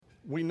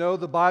We know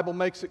the Bible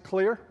makes it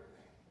clear,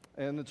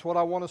 and it's what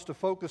I want us to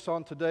focus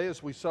on today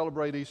as we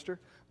celebrate Easter.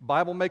 The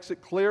Bible makes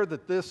it clear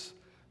that this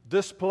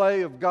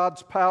display of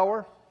God's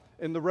power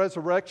in the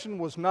resurrection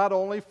was not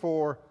only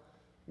for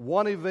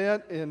one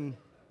event in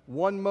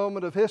one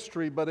moment of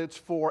history, but it's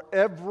for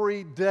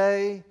every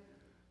day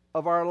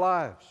of our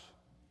lives.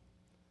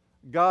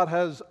 God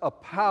has a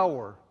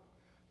power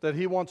that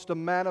He wants to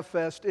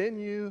manifest in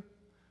you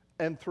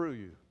and through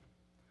you.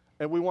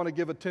 And we want to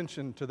give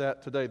attention to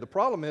that today. The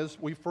problem is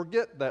we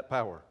forget that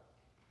power.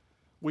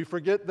 We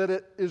forget that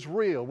it is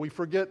real. We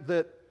forget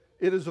that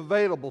it is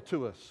available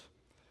to us.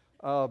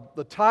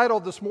 The title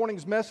of this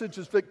morning's message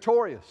is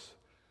Victorious.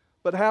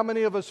 But how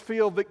many of us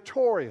feel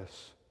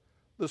victorious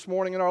this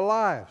morning in our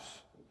lives,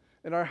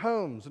 in our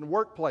homes and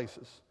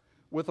workplaces,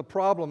 with a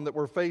problem that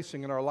we're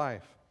facing in our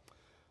life?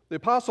 The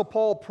Apostle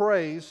Paul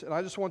prays, and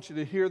I just want you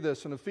to hear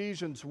this in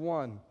Ephesians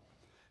 1.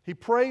 He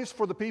prays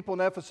for the people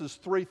in Ephesus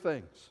three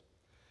things.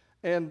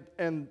 And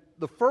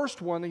the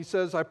first one, he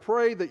says, I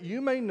pray that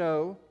you may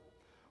know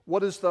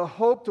what is the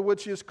hope to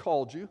which He has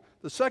called you.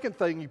 The second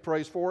thing he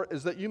prays for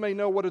is that you may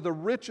know what are the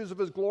riches of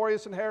His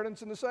glorious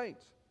inheritance in the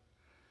saints.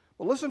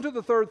 But listen to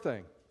the third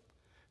thing.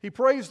 He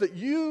prays that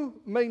you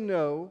may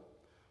know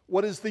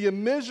what is the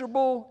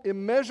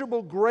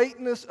immeasurable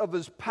greatness of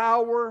His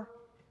power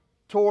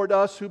toward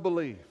us who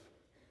believe.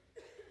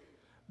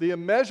 The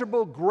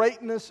immeasurable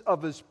greatness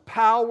of His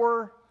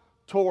power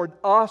toward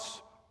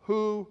us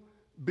who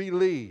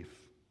believe.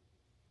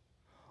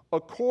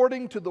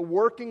 According to the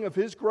working of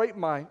His great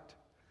might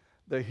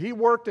that He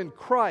worked in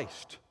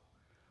Christ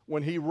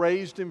when He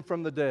raised Him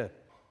from the dead.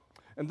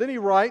 And then he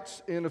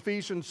writes in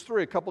Ephesians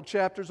 3, a couple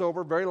chapters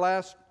over, very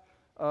last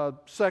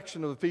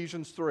section of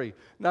Ephesians 3.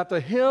 Now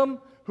to Him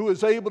who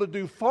is able to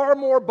do far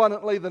more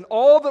abundantly than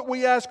all that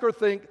we ask or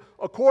think,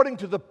 according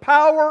to the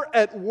power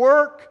at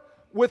work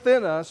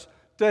within us,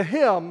 to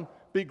Him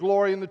be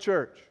glory in the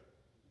church.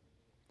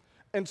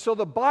 And so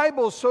the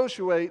Bible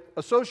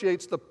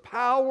associates the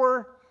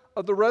power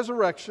of the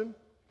resurrection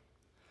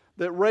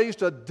that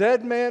raised a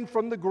dead man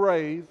from the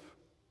grave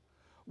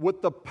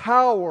with the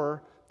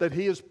power that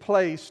He has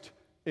placed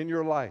in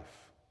your life.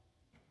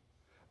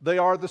 They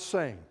are the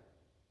same.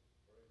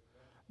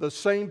 The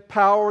same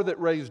power that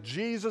raised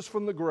Jesus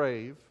from the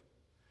grave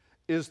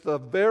is the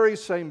very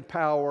same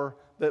power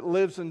that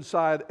lives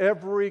inside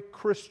every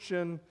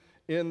Christian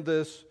in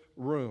this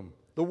room.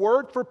 The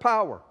word for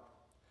power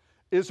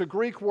is a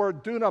Greek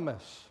word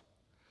dunamis.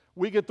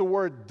 We get the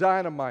word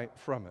dynamite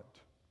from it.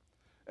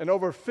 And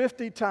over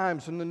 50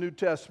 times in the New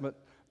Testament,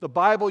 the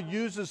Bible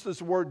uses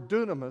this word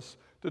dunamis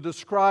to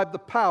describe the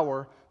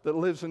power that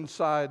lives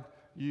inside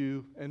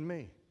you and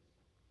me.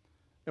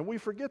 And we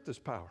forget this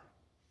power.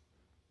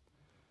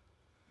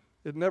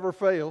 It never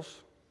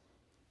fails.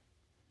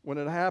 When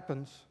it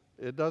happens,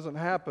 it doesn't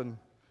happen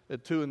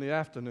at 2 in the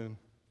afternoon.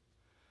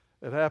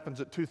 It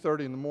happens at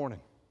 2:30 in the morning.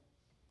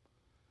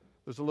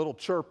 There's a little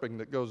chirping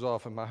that goes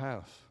off in my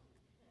house.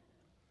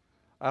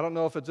 I don't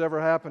know if it's ever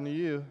happened to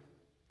you.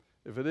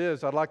 If it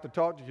is, I'd like to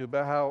talk to you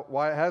about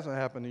why it hasn't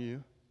happened to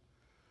you.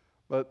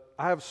 But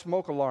I have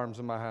smoke alarms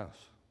in my house.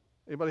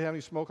 Anybody have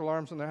any smoke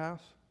alarms in their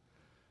house?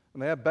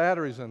 And they have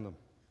batteries in them.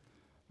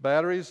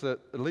 Batteries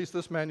that, at least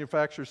this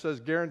manufacturer says,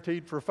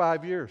 guaranteed for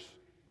 5 years.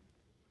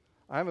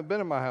 I haven't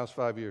been in my house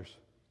 5 years.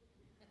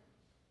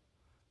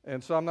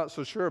 And so I'm not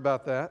so sure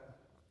about that.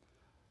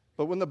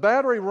 But when the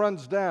battery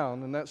runs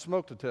down in that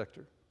smoke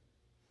detector,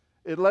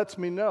 it lets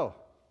me know.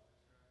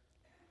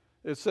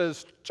 It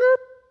says, chirp.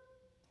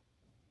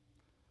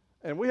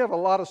 And we have a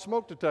lot of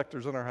smoke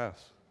detectors in our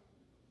house.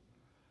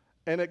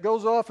 And it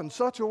goes off in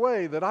such a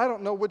way that I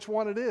don't know which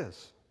one it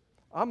is.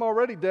 I'm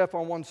already deaf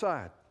on one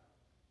side.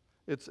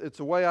 It's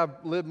the way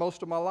I've lived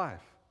most of my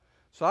life.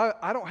 So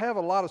I don't have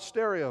a lot of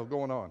stereo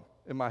going on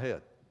in my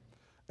head.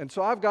 And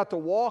so I've got to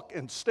walk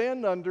and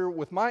stand under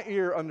with my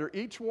ear under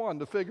each one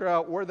to figure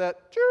out where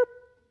that chirp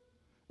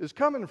is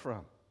coming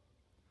from.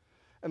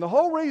 And the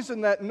whole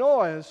reason that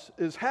noise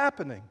is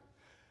happening,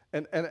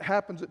 and it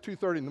happens at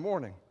 2:30 in the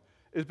morning,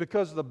 is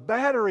because the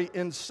battery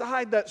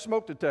inside that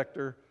smoke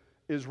detector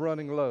is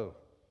running low.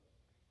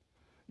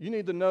 You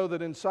need to know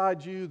that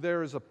inside you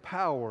there is a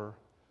power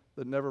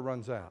that never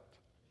runs out.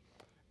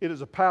 It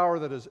is a power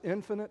that is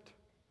infinite.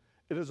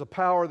 It is a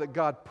power that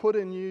God put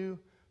in you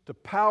to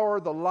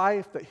power the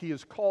life that He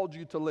has called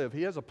you to live.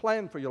 He has a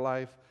plan for your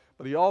life,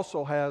 but He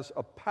also has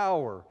a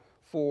power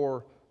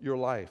for your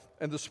life.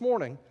 And this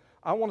morning,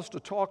 I want us to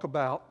talk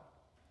about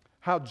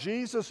how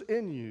Jesus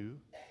in you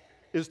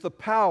is the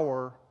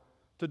power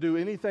to do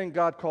anything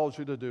God calls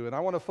you to do. And I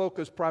want to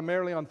focus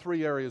primarily on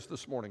three areas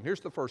this morning.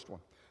 Here's the first one.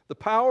 The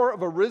power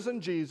of a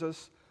risen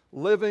Jesus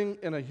living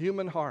in a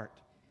human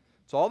heart.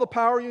 It's all the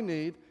power you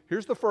need.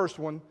 Here's the first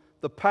one.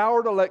 The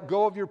power to let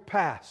go of your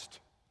past.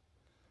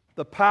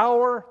 The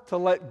power to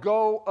let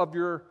go of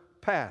your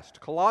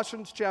past.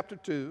 Colossians chapter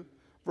 2,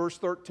 verse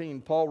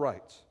 13, Paul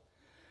writes,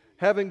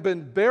 having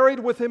been buried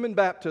with Him in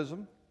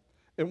baptism,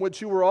 in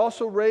which you were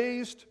also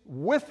raised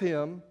with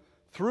Him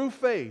through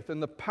faith in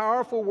the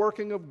powerful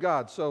working of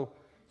God. So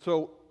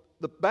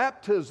the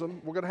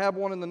baptism, we're going to have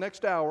one in the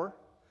next hour.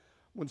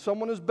 When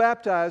someone is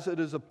baptized, it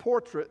is a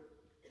portrait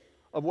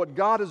of what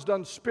God has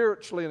done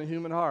spiritually in a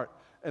human heart.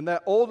 And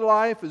that old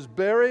life is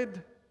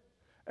buried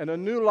and a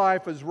new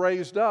life is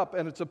raised up.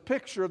 And it's a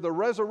picture of the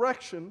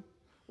resurrection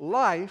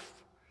life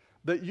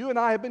that you and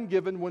I have been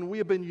given when we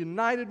have been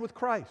united with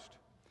Christ.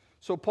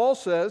 So Paul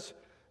says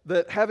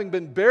that having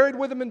been buried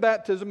with Him in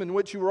baptism, in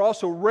which you were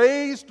also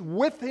raised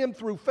with Him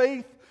through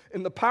faith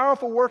in the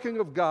powerful working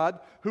of God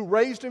who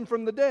raised Him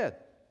from the dead.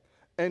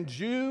 And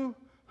you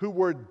who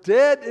were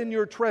dead in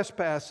your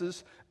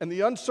trespasses and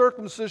the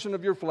uncircumcision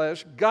of your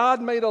flesh,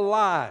 God made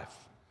alive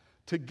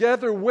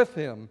together with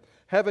Him,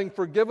 having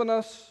forgiven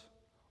us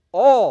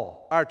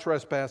all our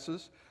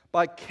trespasses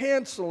by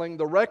canceling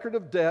the record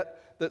of debt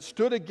that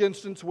stood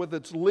against us with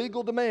its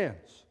legal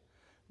demands.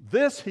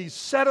 This He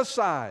set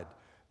aside,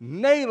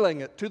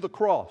 nailing it to the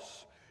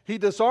cross. He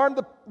disarmed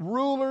the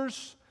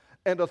rulers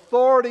and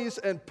authorities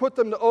and put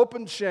them to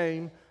open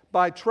shame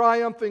by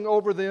triumphing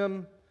over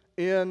them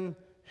in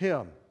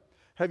Him.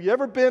 Have you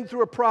ever been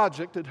through a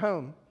project at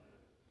home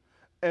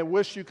and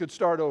wish you could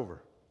start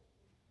over?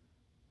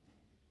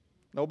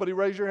 Nobody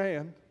raise your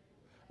hand.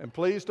 And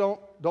please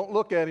don't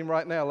look at him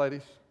right now,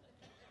 ladies.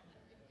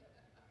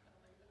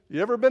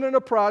 You ever been in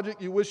a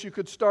project you wish you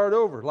could start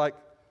over, like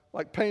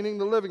painting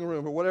the living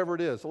room or whatever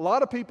it is? A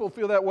lot of people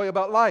feel that way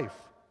about life.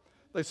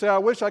 They say, I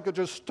wish I could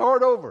just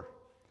start over.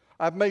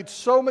 I've made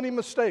so many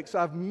mistakes.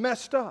 I've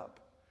messed up.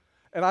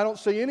 And I don't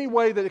see any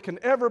way that it can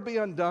ever be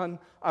undone.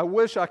 I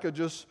wish I could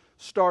just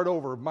start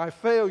over. My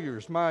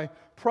failures, my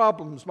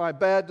problems, my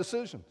bad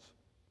decisions.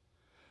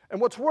 And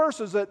what's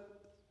worse is that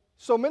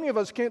so many of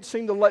us can't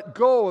seem to let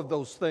go of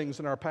those things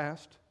in our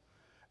past.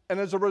 And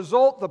as a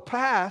result, the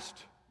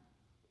past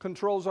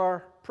controls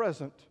our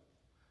present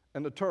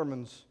and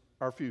determines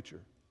our future.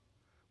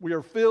 We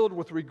are filled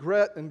with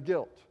regret and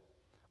guilt.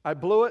 I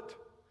blew it,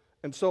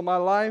 and so my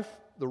life,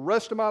 the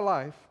rest of my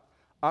life,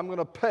 I'm going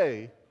to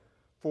pay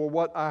for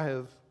what I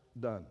have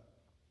done.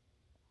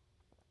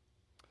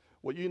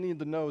 What you need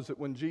to know is that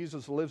when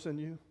Jesus lives in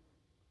you,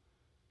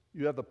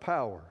 you have the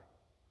power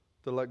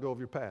to let go of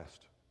your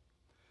past.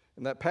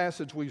 In that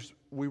passage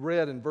we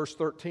read in verse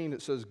 13,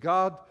 it says,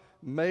 God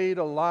made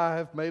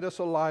us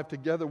alive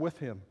together with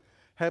Him,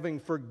 having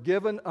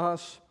forgiven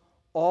us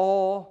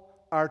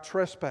all our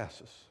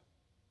trespasses.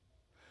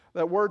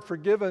 That word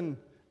forgiven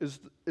is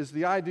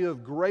the idea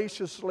of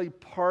graciously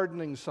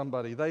pardoning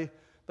somebody.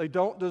 They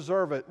don't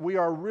deserve it. We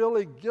are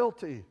really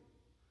guilty.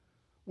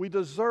 We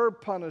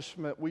deserve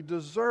punishment. We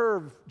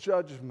deserve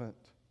judgment.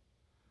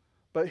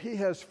 But He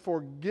has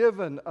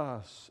forgiven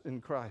us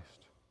in Christ.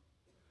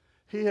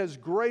 He has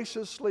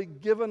graciously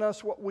given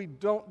us what we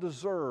don't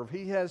deserve.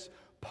 He has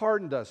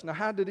pardoned us. Now,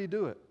 how did He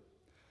do it?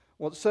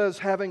 Well, it says,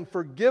 having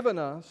forgiven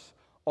us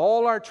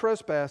all our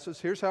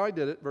trespasses, here's how He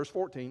did it, verse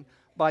 14,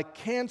 by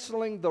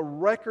canceling the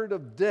record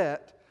of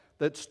debt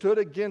that stood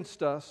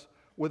against us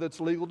with its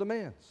legal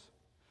demands.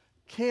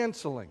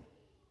 Canceling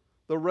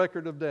the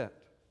record of debt.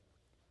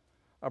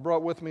 I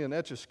brought with me an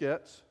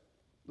Etch-a-Sketch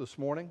this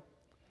morning.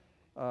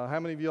 How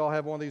many of you all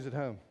have one of these at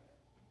home?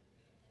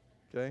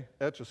 Okay,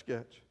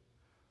 Etch-a-Sketch.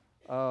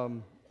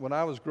 When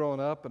I was growing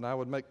up and I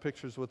would make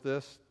pictures with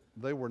this,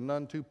 they were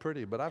none too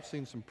pretty, but I've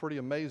seen some pretty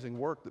amazing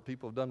work that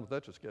people have done with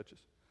Etch-a-Sketches.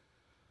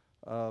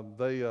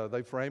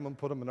 They frame them,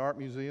 put them in art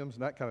museums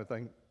and that kind of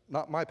thing.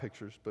 Not my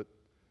pictures,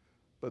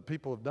 but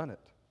people have done it.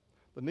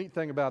 The neat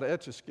thing about an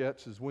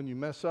Etch-a-Sketch is when you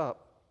mess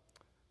up,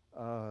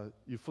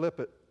 you flip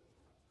it,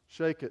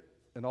 shake it,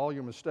 and all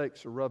your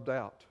mistakes are rubbed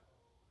out.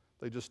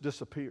 They just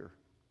disappear.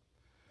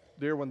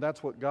 Dear one,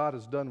 that's what God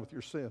has done with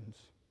your sins.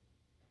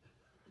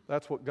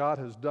 That's what God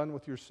has done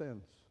with your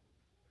sins.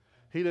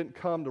 He didn't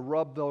come to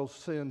rub those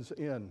sins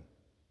in.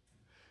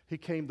 He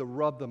came to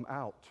rub them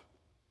out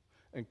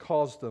and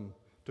cause them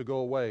to go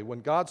away.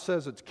 When God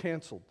says it's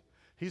canceled,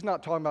 He's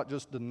not talking about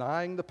just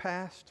denying the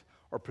past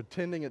or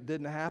pretending it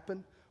didn't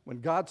happen.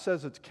 When God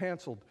says it's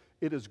canceled,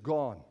 it is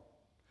gone.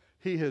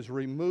 He has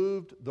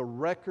removed the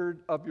record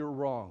of your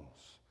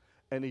wrongs,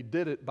 and He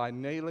did it by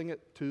nailing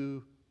it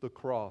to the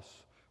cross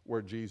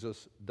where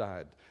Jesus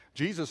died.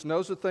 Jesus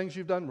knows the things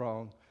you've done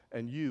wrong,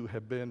 and you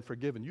have been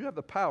forgiven. You have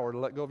the power to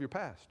let go of your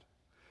past.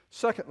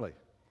 Secondly,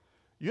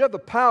 you have the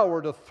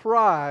power to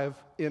thrive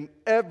in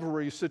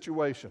every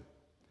situation.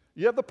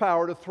 You have the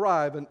power to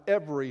thrive in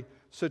every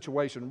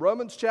situation.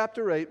 Romans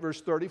chapter 8,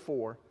 verse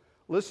 34.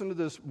 Listen to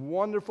this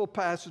wonderful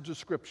passage of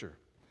Scripture.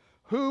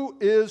 Who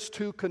is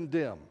to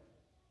condemn?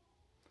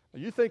 Now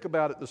you think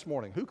about it this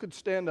morning. Who could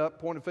stand up,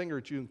 point a finger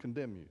at you, and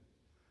condemn you?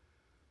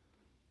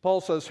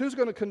 Paul says, who's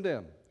going to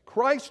condemn?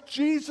 Christ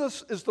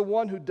Jesus is the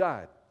one who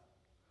died.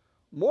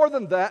 More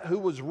than that, who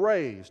was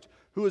raised,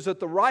 who is at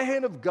the right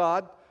hand of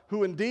God,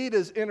 who indeed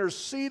is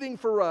interceding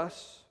for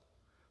us.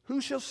 Who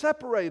shall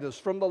separate us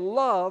from the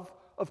love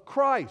of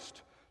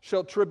Christ?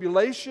 Shall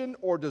tribulation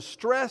or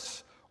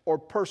distress or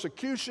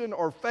persecution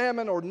or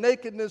famine or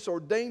nakedness or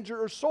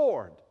danger or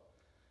sword?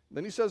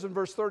 Then he says in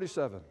verse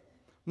 37,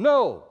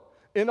 no,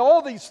 in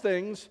all these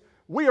things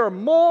we are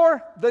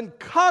more than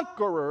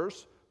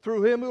conquerors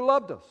through Him who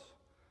loved us.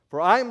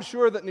 For I am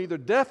sure that neither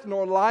death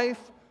nor life,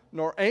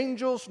 nor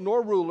angels,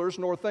 nor rulers,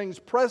 nor things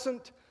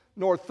present,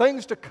 nor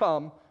things to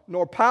come,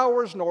 nor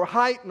powers, nor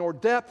height, nor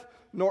depth,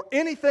 nor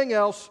anything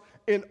else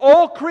in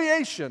all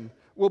creation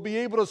will be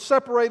able to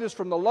separate us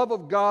from the love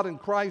of God in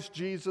Christ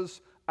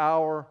Jesus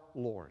our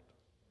Lord.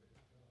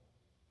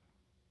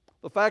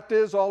 The fact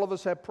is, all of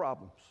us have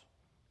problems.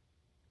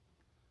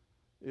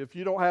 If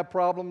you don't have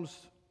problems,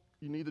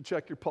 you need to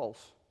check your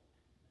pulse.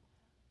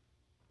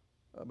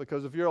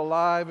 Because if you're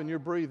alive and you're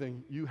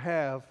breathing, you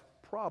have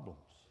problems.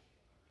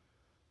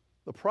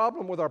 The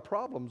problem with our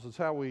problems is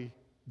how we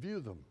view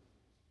them,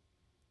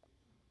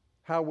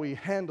 how we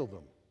handle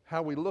them,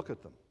 how we look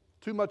at them.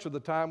 Too much of the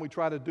time we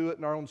try to do it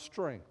in our own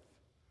strength.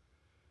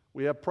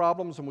 We have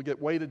problems and we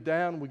get weighted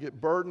down, we get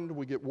burdened,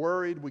 we get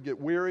worried, we get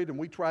wearied, and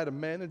we try to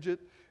manage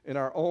it in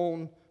our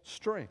own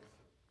strength.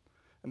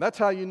 And that's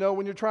how you know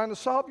when you're trying to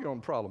solve your own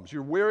problems.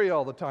 You're weary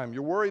all the time.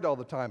 You're worried all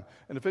the time.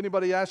 And if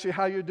anybody asks you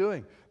how you're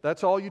doing,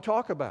 that's all you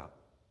talk about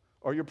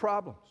are your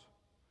problems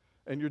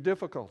and your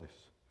difficulties.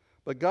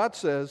 But God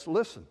says,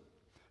 listen,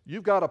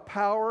 you've got a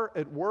power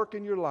at work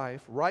in your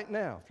life right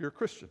now, if you're a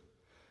Christian,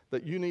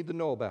 that you need to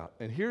know about.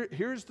 And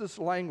here's this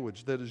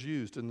language that is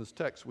used in this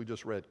text we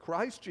just read.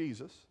 Christ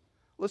Jesus,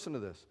 listen to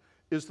this,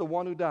 is the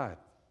one who died.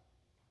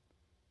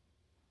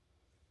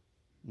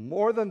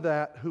 More than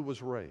that, who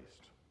was raised,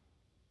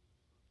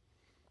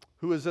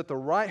 who is at the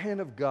right hand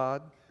of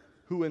God,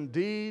 who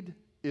indeed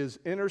is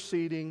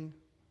interceding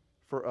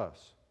for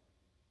us.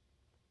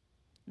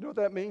 You know what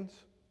that means?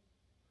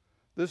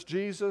 This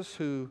Jesus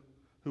who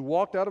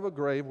walked out of a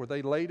grave where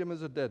they laid him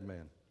as a dead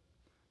man,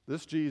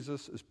 this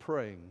Jesus is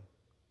praying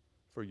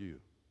for you.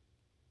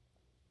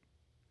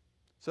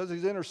 It says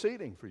he's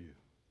interceding for you.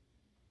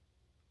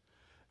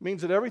 It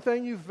means that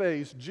everything you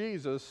face,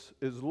 Jesus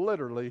is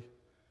literally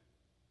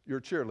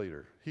your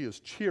cheerleader. He is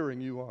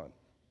cheering you on.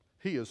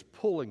 He is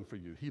pulling for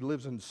you. He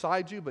lives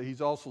inside you, but he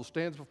also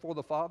stands before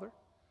the Father.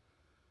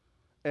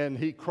 And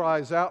he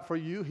cries out for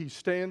you. He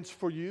stands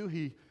for you.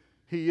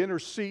 He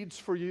intercedes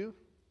for you.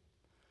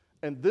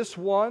 And this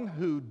one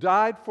who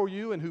died for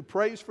you and who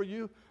prays for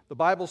you, the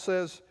Bible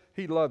says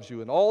he loves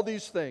you. And all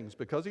these things,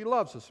 because he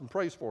loves us and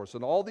prays for us,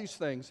 and all these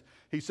things,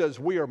 he says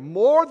we are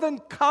more than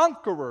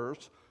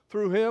conquerors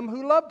through him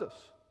who loved us.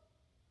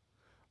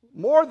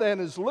 More than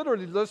is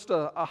literally just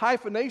a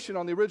hyphenation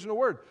on the original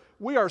word.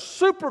 We are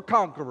super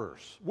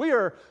conquerors. We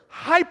are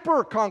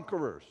hyper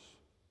conquerors.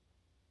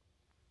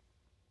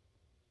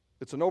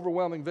 It's an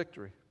overwhelming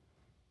victory.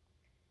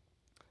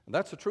 And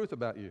that's the truth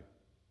about you.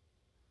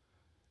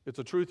 It's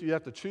a truth you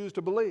have to choose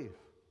to believe,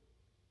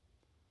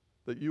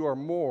 that you are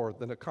more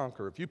than a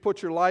conqueror. If you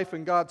put your life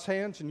in God's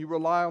hands and you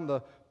rely on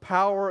the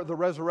power of the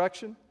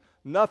resurrection,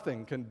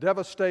 nothing can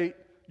devastate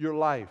your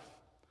life.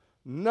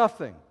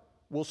 Nothing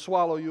will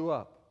swallow you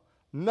up.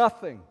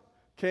 Nothing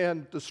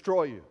can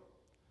destroy you.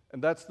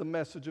 And that's the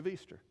message of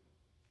Easter.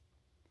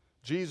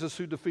 Jesus,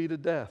 who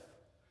defeated death,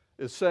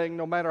 is saying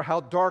no matter how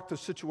dark the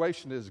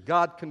situation is,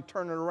 God can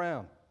turn it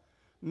around.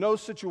 No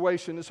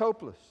situation is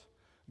hopeless.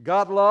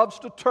 God loves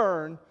to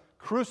turn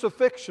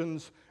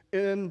crucifixions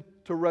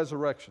into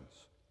resurrections.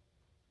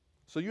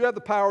 So you have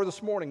the power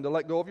this morning to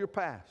let go of your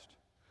past.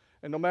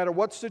 And no matter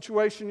what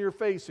situation you're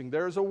facing,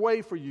 there is a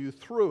way for you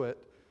through it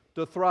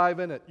to thrive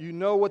in it. You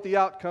know what the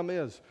outcome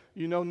is.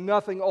 You know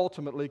nothing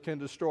ultimately can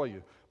destroy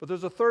you. But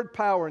there's a third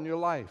power in your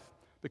life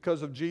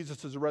because of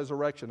Jesus'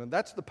 resurrection, and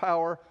that's the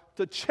power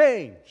to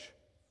change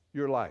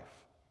your life.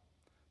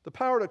 The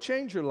power to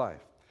change your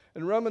life.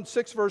 In Romans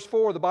 6, verse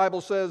 4, the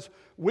Bible says,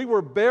 we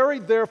were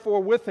buried,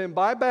 therefore, with him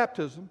by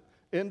baptism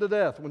into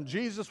death. When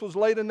Jesus was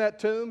laid in that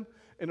tomb,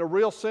 in a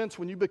real sense,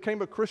 when you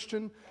became a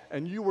Christian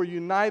and you were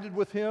united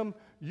with him,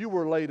 you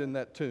were laid in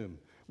that tomb.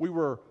 We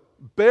were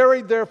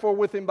buried, therefore,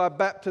 with him by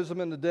baptism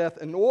into death,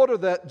 in order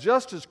that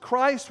just as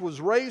Christ was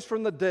raised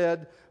from the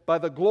dead by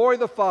the glory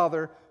of the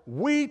Father,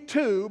 we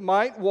too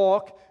might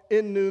walk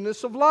in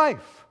newness of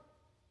life.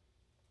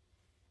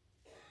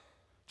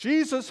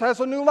 Jesus has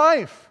a new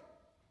life.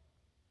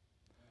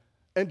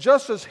 And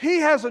just as he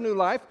has a new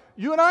life,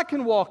 you and I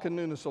can walk in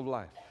newness of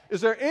life.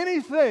 Is there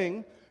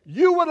anything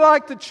you would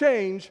like to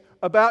change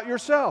about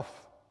yourself?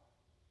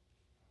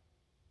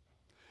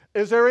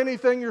 Is there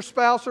anything your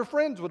spouse or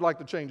friends would like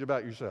to change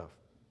about yourself?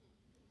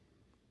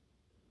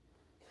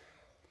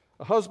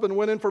 A husband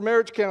went in for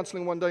marriage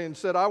counseling one day and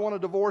said, I want a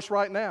divorce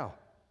right now.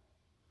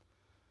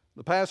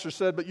 The pastor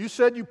said, but you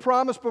said you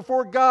promised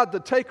before God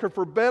to take her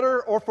for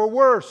better or for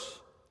worse.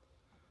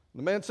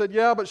 The man said,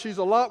 yeah, but she's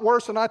a lot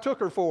worse than I took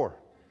her for.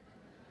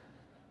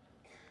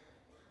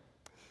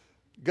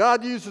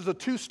 God uses a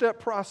two-step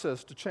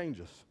process to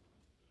change us.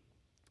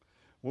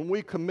 When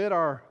we commit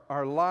our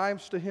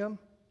lives to him,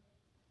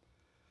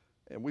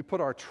 and we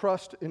put our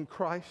trust in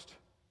Christ,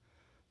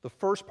 the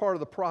first part of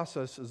the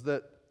process is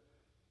that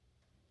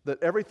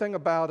everything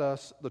about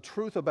us, the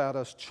truth about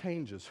us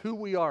changes. Who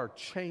we are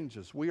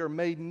changes. We are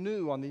made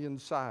new on the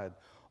inside.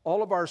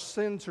 All of our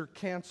sins are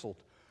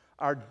canceled.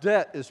 Our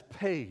debt is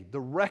paid. The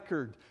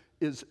record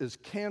is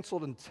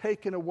canceled and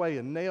taken away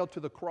and nailed to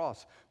the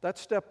cross.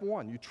 That's step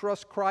one. You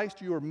trust Christ,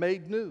 you are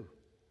made new.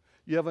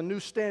 You have a new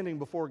standing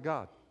before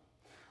God.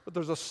 But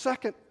there's a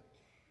second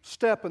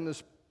step in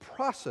this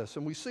process,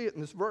 and we see it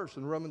in this verse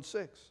in Romans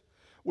 6.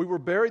 We were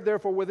buried,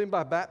 therefore, with him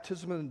by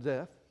baptism and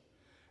death,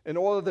 in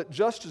order that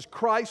just as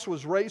Christ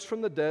was raised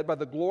from the dead by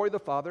the glory of the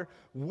Father,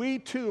 we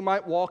too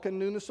might walk in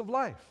newness of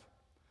life.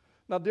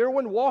 Now, dear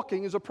one,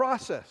 walking is a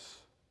process.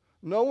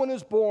 No one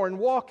is born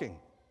walking.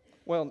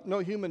 Well, no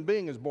human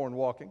being is born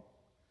walking.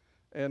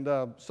 And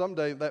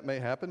someday that may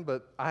happen,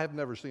 but I have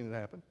never seen it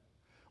happen.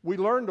 We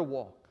learn to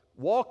walk.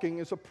 Walking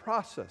is a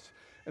process.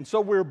 And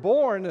so we're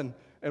born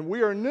and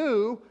we are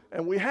new,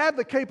 and we have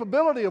the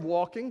capability of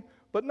walking,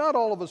 but not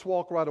all of us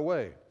walk right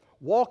away.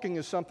 Walking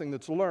is something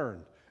that's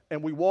learned.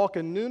 And we walk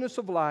in newness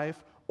of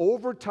life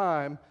over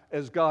time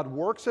as God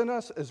works in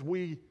us, as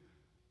we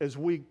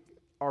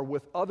are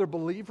with other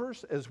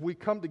believers, as we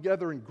come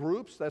together in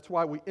groups. That's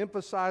why we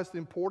emphasize the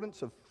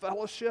importance of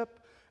fellowship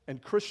and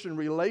Christian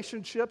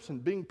relationships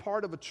and being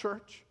part of a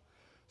church.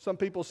 Some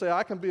people say,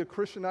 I can be a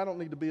Christian, I don't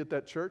need to be at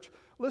that church.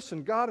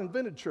 Listen, God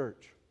invented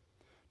church.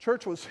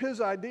 Church was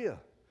His idea.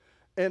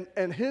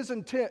 And His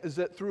intent is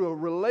that through a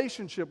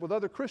relationship with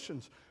other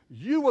Christians,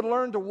 you would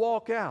learn to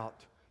walk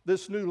out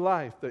this new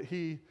life that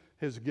He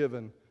has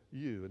given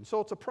you. And so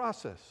it's a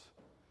process,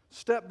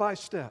 step by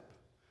step,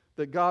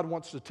 that God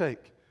wants to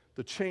take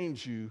to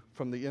change you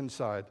from the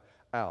inside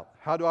out.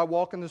 How do I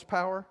walk in this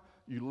power?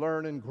 You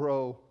learn and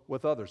grow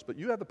with others. But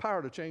you have the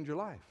power to change your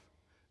life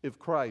if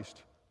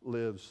Christ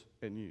lives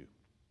in you.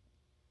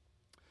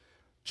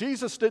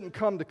 Jesus didn't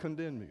come to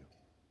condemn you.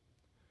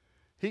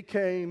 He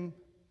came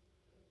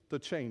to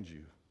change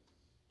you.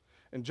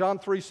 In John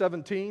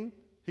 3:17,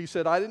 He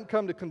said, I didn't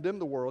come to condemn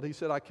the world. He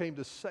said, I came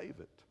to save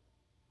it.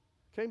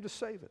 Came to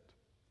save it.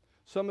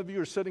 Some of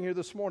you are sitting here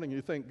this morning,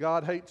 you think,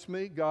 God hates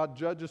me, God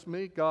judges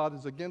me, God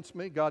is against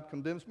me, God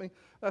condemns me.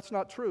 That's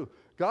not true.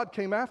 God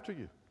came after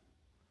you.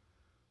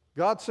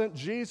 God sent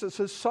Jesus,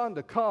 His Son,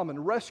 to come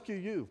and rescue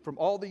you from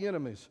all the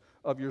enemies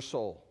of your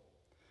soul.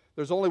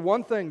 There's only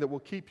one thing that will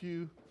keep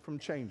you from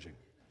changing.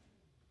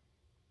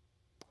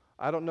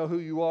 I don't know who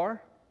you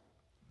are,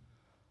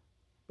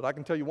 but I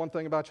can tell you one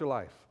thing about your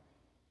life.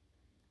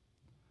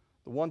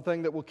 The one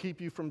thing that will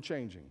keep you from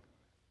changing.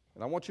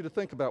 And I want you to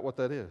think about what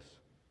that is.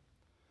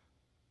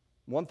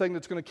 One thing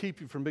that's going to keep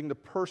you from being the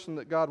person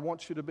that God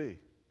wants you to be.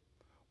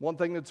 One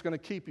thing that's going to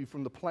keep you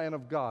from the plan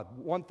of God.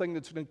 One thing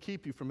that's going to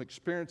keep you from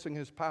experiencing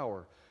His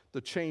power to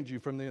change you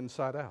from the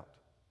inside out.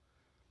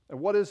 And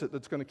what is it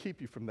that's going to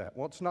keep you from that?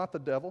 Well, it's not the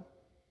devil.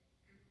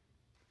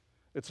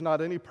 It's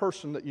not any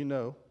person that you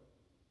know.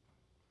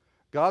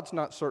 God's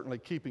not certainly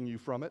keeping you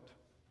from it.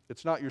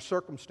 It's not your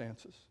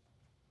circumstances.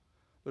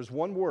 There's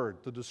one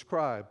word to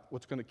describe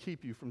what's going to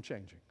keep you from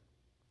changing.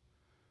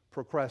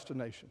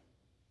 Procrastination.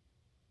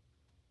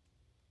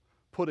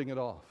 Putting it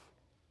off.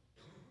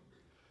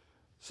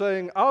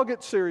 Saying, I'll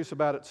get serious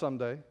about it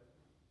someday.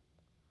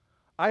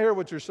 I hear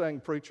what you're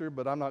saying, preacher,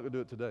 but I'm not going to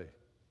do it today.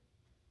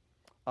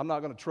 I'm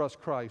not going to trust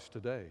Christ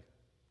today.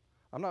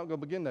 I'm not going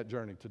to begin that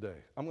journey today.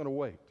 I'm going to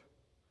wait.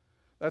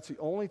 That's the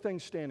only thing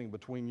standing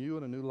between you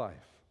and a new life.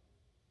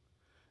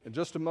 In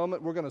just a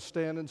moment, we're going to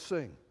stand and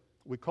sing.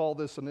 We call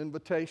this an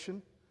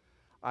invitation.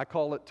 I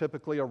call it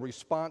typically a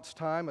response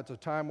time. It's a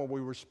time when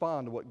we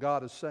respond to what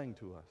God is saying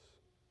to us.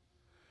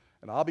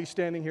 And I'll be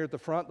standing here at the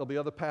front. There'll be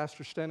other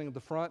pastors standing at the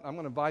front. I'm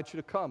going to invite you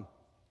to come.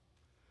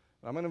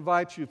 I'm going to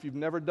invite you, if you've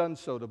never done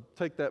so, to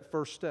take that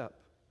first step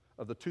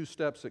of the two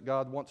steps that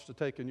God wants to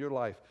take in your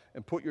life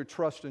and put your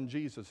trust in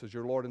Jesus as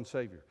your Lord and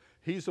Savior.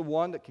 He's the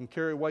one that can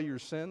carry away your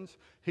sins.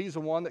 He's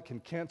the one that can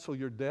cancel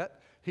your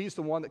debt. He's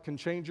the one that can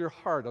change your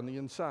heart on the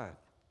inside.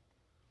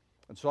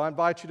 And so I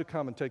invite you to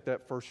come and take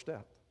that first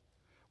step.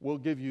 We'll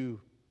give you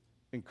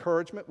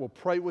encouragement. We'll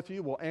pray with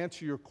you. We'll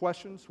answer your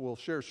questions. We'll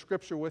share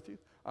Scripture with you.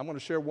 I'm going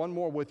to share one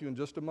more with you in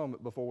just a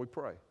moment before we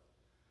pray.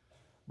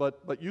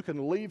 But you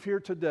can leave here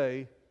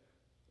today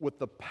with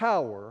the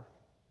power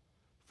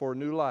for a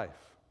new life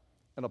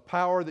and a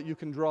power that you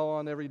can draw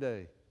on every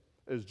day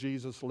as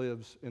Jesus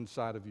lives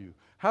inside of you.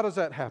 How does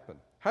that happen?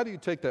 How do you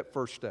take that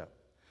first step?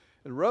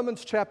 In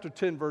Romans chapter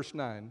 10, verse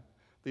 9,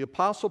 the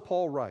Apostle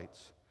Paul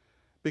writes,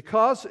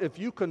 because if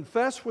you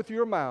confess with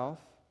your mouth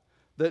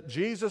that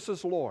Jesus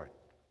is Lord.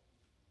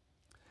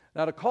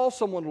 Now, to call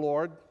someone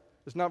Lord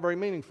is not very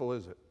meaningful,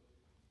 is it?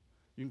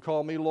 You can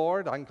call me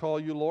Lord, I can call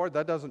you Lord,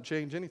 that doesn't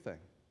change anything.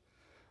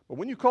 But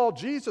when you call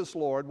Jesus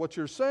Lord, what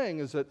you're saying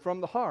is that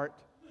from the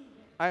heart,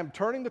 I am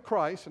turning to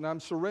Christ and I'm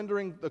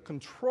surrendering the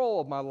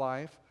control of my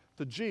life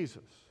to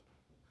Jesus.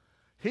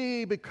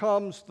 He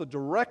becomes the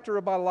director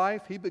of my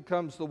life. He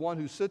becomes the one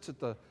who sits at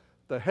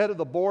the head of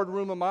the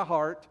boardroom of my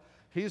heart.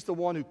 He's the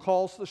one who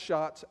calls the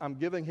shots. I'm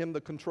giving Him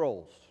the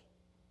controls.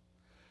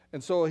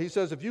 And so he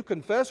says, if you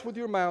confess with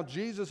your mouth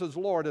Jesus is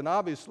Lord, and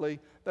obviously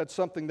that's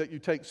something that you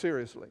take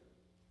seriously,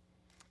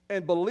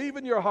 and believe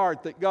in your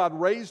heart that God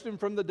raised Him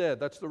from the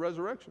dead, that's the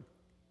resurrection,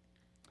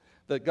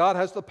 that God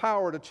has the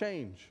power to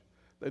change,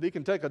 that He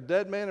can take a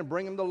dead man and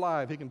bring him to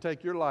life. He can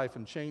take your life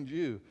and change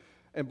you.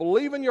 And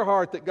believe in your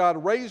heart that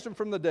God raised Him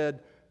from the dead,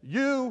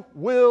 you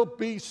will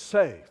be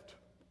saved.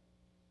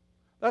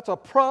 That's a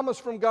promise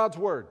from God's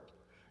Word.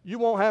 You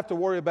won't have to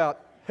worry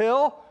about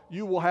hell.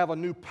 You will have a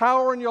new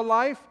power in your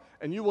life,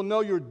 and you will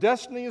know your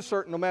destiny is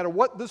certain. No matter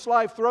what this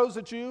life throws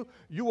at you,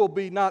 you will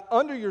be not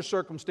under your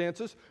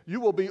circumstances. You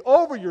will be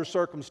over your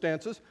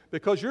circumstances,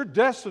 because your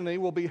destiny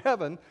will be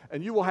heaven,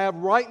 and you will have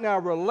right now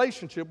a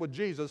relationship with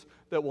Jesus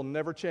that will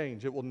never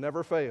change. It will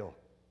never fail.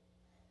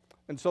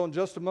 And so in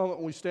just a moment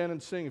when we stand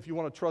and sing, if you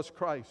want to trust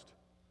Christ,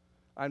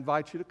 I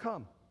invite you to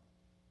come.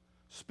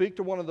 Speak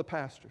to one of the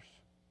pastors.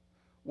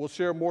 We'll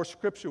share more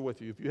scripture with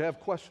you. If you have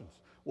questions,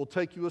 we'll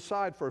take you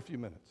aside for a few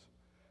minutes.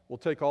 We'll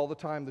take all the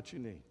time that you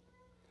need.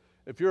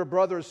 If you're a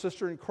brother or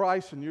sister in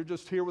Christ and you're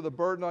just here with a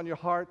burden on your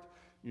heart,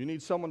 you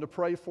need someone to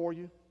pray for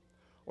you,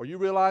 or you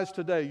realize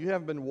today you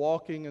haven't been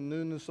walking in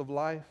newness of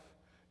life,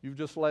 you've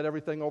just let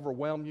everything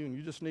overwhelm you and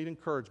you just need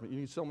encouragement, you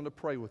need someone to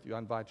pray with you, I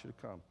invite you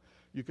to come.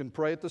 You can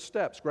pray at the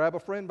steps. Grab a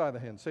friend by the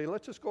hand. Say,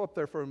 let's just go up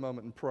there for a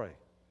moment and pray.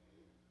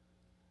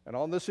 And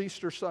on this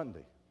Easter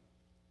Sunday,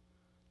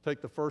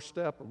 take the first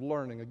step of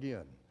learning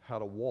again how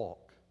to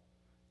walk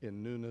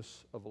in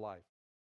newness of life.